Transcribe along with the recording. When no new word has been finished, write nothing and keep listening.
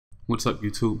What's up,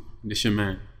 YouTube? This your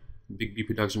man, Big B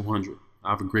Production 100.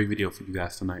 I have a great video for you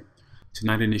guys tonight.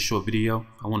 Tonight in this short video,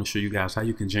 I want to show you guys how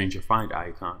you can change your Finder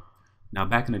icon. Now,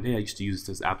 back in the day, I used to use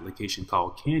this application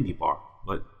called Candy Bar,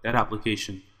 but that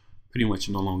application pretty much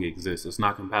no longer exists. It's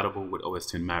not compatible with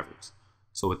OS X Mavericks.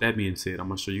 So with that being said, I'm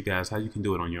going to show you guys how you can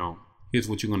do it on your own. Here's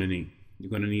what you're going to need.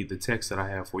 You're going to need the text that I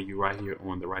have for you right here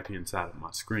on the right hand side of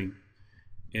my screen.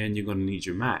 And you're going to need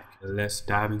your Mac. Let's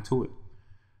dive into it.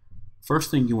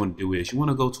 First thing you want to do is you want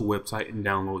to go to a website and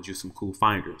download you some cool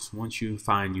finders. Once you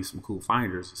find you some cool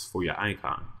finders, it's for your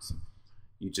icons.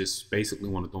 You just basically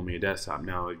want to throw them in your desktop.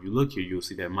 Now, if you look here, you'll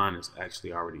see that mine is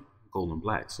actually already golden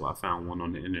black. So I found one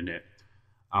on the internet.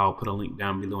 I'll put a link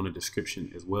down below in the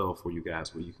description as well for you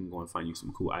guys where you can go and find you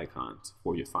some cool icons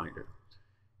for your Finder.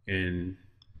 And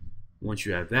once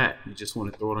you have that, you just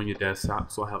want to throw it on your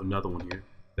desktop. So I have another one here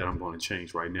that I'm going to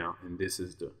change right now. And this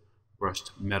is the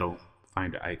brushed metal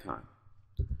Finder icon.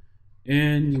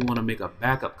 And you want to make a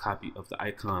backup copy of the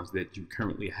icons that you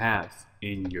currently have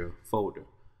in your folder.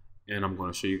 And I'm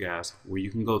going to show you guys where you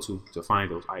can go to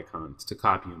find those icons, to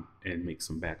copy them and make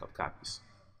some backup copies.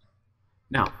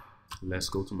 Now, let's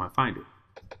go to my Finder.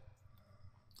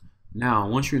 Now,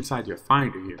 once you're inside your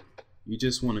Finder here, you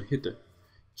just want to hit the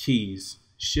keys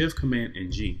Shift, Command,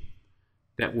 and G.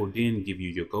 That will then give you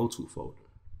your go-to folder.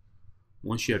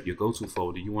 Once you have your go-to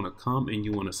folder, you want to come and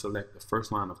you want to select the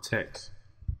first line of text.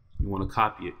 You want to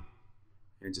copy it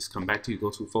and just come back to your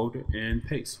go-to folder and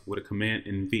paste with a Command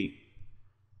and V.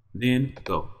 Then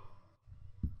go.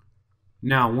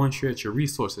 Now, once you're at your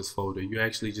resources folder, you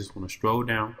actually just want to scroll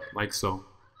down like so,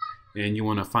 and you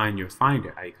want to find your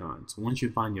Finder icons. Once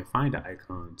you find your Finder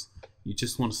icons, you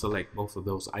just want to select both of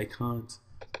those icons,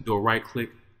 do a right click,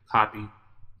 copy.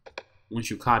 Once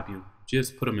you copy them,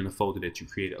 just put them in the folder that you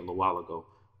created a little while ago,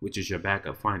 which is your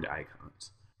backup Finder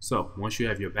icons. So once you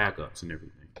have your backups and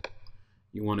everything,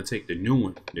 you want to take the new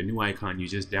one, the new icon you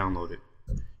just downloaded.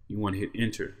 You want to hit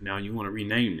enter. Now you want to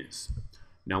rename this.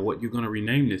 Now what you're going to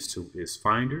rename this to is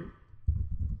Finder.png,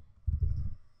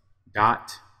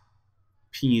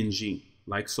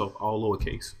 like so, all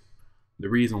lowercase. The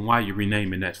reason why you're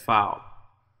renaming that file,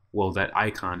 well, that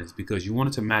icon, is because you want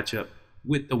it to match up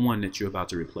with the one that you're about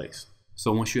to replace.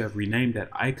 So once you have renamed that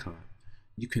icon,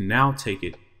 you can now take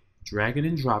it, drag it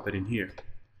and drop it in here,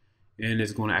 and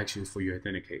it's going to ask you for your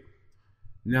authenticate.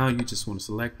 Now you just want to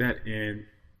select that and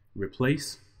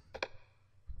replace.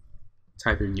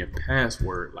 Type in your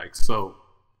password like so.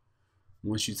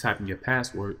 Once you type in your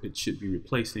password, it should be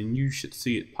replaced, and you should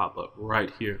see it pop up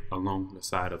right here along the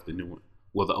side of the new one,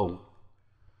 well, the old one.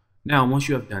 Now once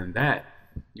you have done that,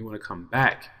 you want to come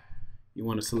back. You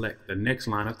want to select the next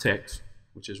line of text,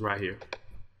 which is right here.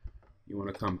 You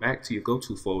want to come back to your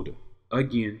go-to folder.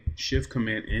 Again, Shift,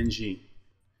 Command, and G.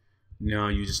 Now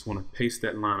you just want to paste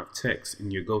that line of text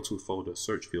in your go-to folder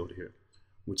search field here,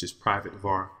 which is private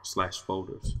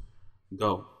var/folders.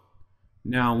 Go.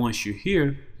 Now once you're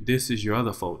here, this is your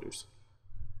other folders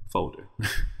folder.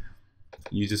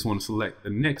 You just want to select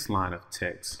the next line of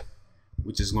text,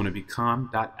 which is going to be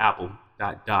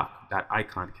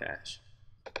com.apple.dock.iconcache.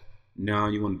 Now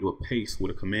you want to do a paste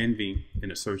with a Command V in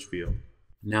the search field.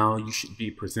 Now you should be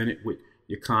presented with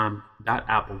your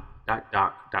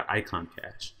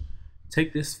com.apple.dock.iconcache.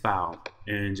 Take this file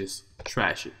and just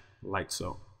trash it like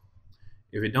so.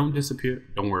 If it don't disappear,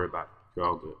 don't worry about it. You're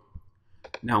all good.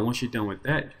 Now once you're done with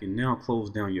that, you can now close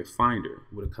down your Finder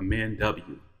with a Command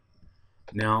W.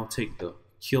 Now take the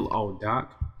killall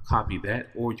doc, copy that,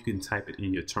 or you can type it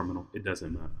in your terminal. It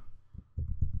doesn't matter.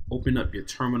 Open up your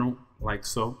terminal like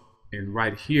so, and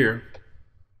right here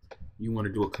you want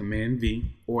to do a Command V,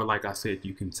 or like I said,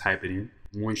 you can type it in.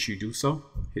 Once you do so,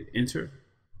 hit enter.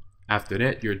 After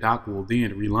that, your dock will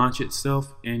then relaunch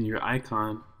itself and your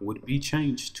icon would be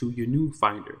changed to your new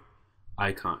Finder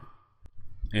icon.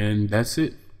 And that's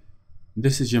it.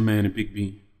 This is your man, Big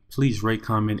B. Please rate,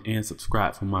 comment, and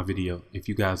subscribe for my video if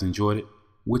you guys enjoyed it,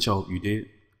 which I hope you did.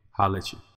 Holla at you.